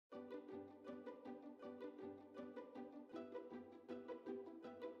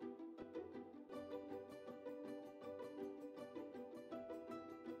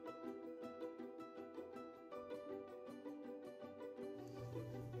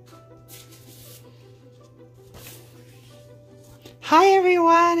Hi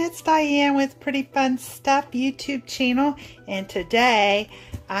everyone, it's Diane with Pretty Fun Stuff YouTube channel, and today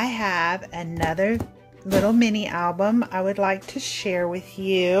I have another little mini album I would like to share with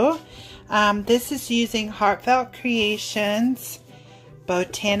you. This is using Heartfelt Creations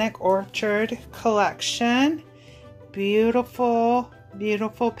Botanic Orchid collection. Beautiful,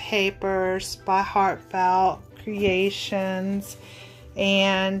 beautiful papers by Heartfelt Creations,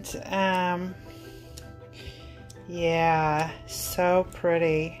 and yeah, so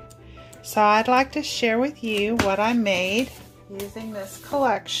pretty. So I'd like to share with you what I made using this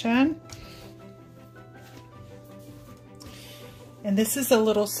collection. And this is a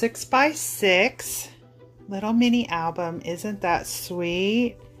little 6x6 little mini album. Isn't that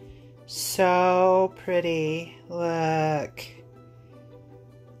sweet? So pretty. Look.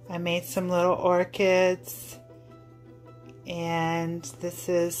 I made some little orchids. And this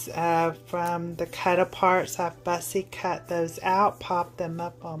is from the cut aparts. I've fussy cut those out, popped them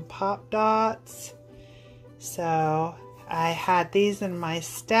up on pop dots. So I had these in my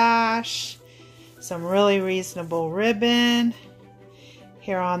stash. Some really reasonable ribbon.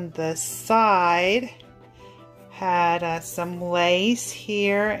 Here on the side, had some lace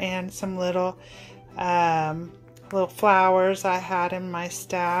here and some little flowers I had in my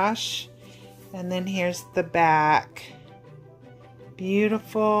stash. And then here's the back.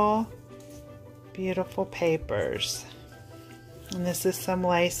 Beautiful, beautiful papers. And this is some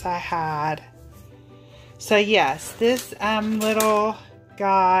lace I had. So yes, this little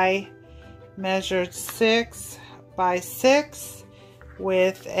guy measured 6 by 6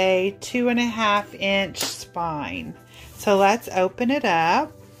 with a 2.5 inch spine. So let's open it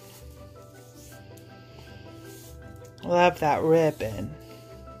up. Love that ribbon.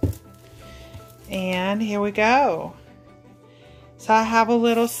 And here we go. So I have a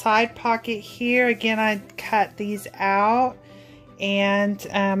little side pocket here. Again, I cut these out, and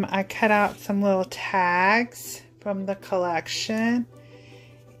I cut out some little tags from the collection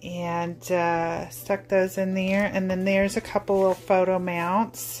and stuck those in there. And then there's a couple little photo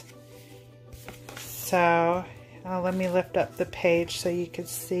mounts. So let me lift up the page so you can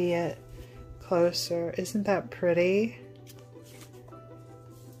see it closer. Isn't that pretty?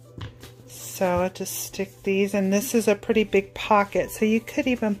 So I just stick these, and this is a pretty big pocket, so you could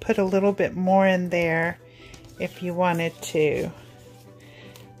even put a little bit more in there if you wanted to,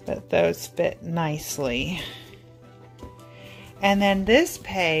 but those fit nicely. And then this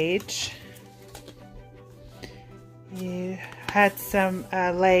page, you had some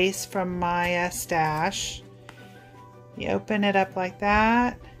lace from my stash. You open it up like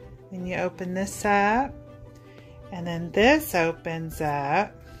that, and you open this up, and then this opens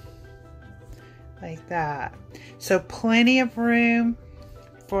up like that. So plenty of room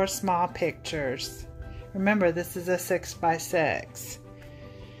for small pictures. Remember, this is a 6x6.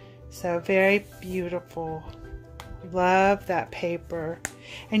 So very beautiful. Love that paper.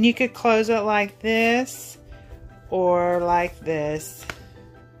 And you could close it like this or like this.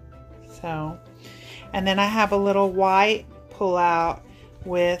 So, and then I have a little white pull out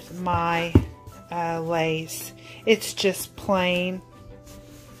with my lace. It's just plain.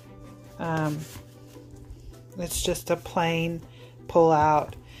 It's just a plain pull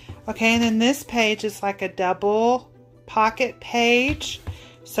out. Okay, and then this page is like a double pocket page.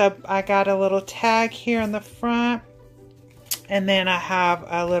 So I got a little tag here in the front, and then I have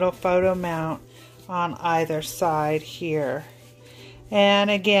a little photo mount on either side here. And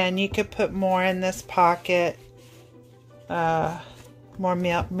again, you could put more in this pocket, more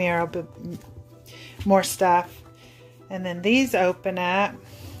stuff. And then these open up,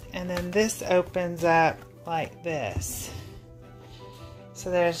 and then this opens up like this.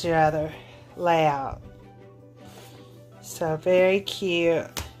 So there's your other layout. So very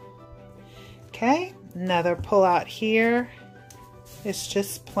cute. Okay, another pull out here. It's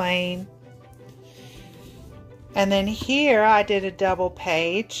just plain. And then here I did a double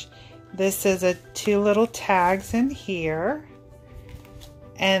page. This is two little tags in here,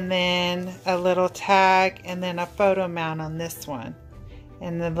 and then a little tag, and then a photo mount on this one.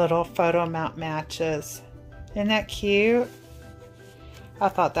 And the little photo mount matches. Isn't that cute? I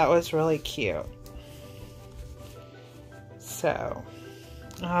thought that was really cute. So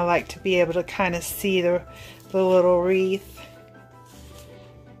I like to be able to kind of see the little wreath.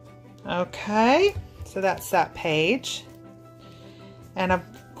 Okay, so that's that page. And of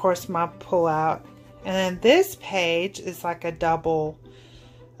course my pull out. And then this page is like a double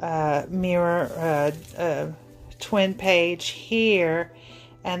mirror twin page here.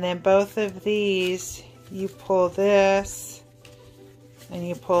 And then both of these, you pull this and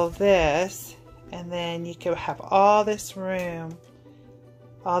you pull this, and then you can have all this room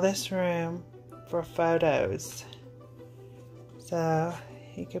all this room for photos. So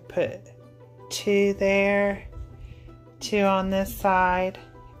you could put 2 there, 2 on this side,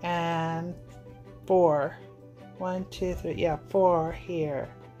 and 4. 1, 2, 3, yeah, 4 here.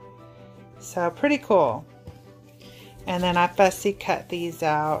 So pretty cool. And then I fussy cut these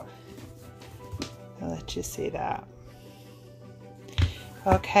out. I'll let you see that.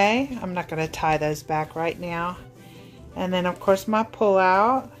 Okay, I'm not going to tie those back right now. And then of course my pull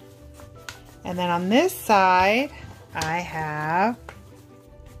out. And then on this side I have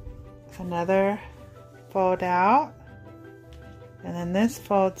another fold out. And then this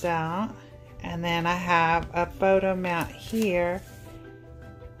folds out. And then I have a photo mount here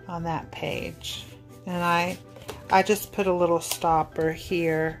on that page. And I just put a little stopper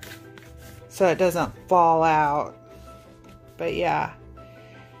here so it doesn't fall out. But yeah.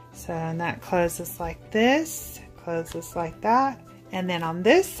 So, and that closes like this, closes like that. And then on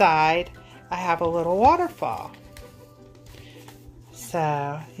this side, I have a little waterfall.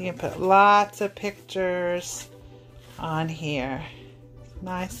 So you can put lots of pictures on here.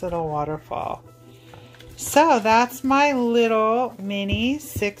 Nice little waterfall. So that's my little mini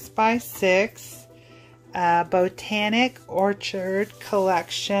 6x6 Botanic Orchid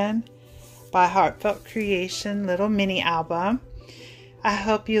collection by Heartfelt Creation little mini album. I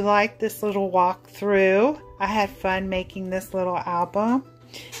hope you liked this little walkthrough. I had fun making this little album.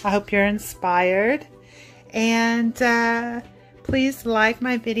 I hope you're inspired. And please like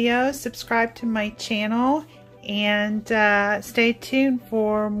my video, subscribe to my channel, and stay tuned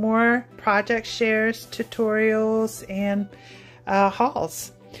for more project shares, tutorials, and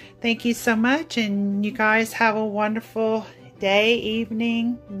hauls. Thank you so much, and you guys have a wonderful day,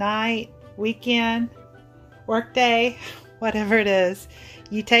 evening, night, weekend, work day, whatever it is.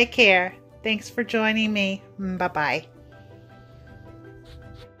 You take care. Thanks for joining me. Bye-bye.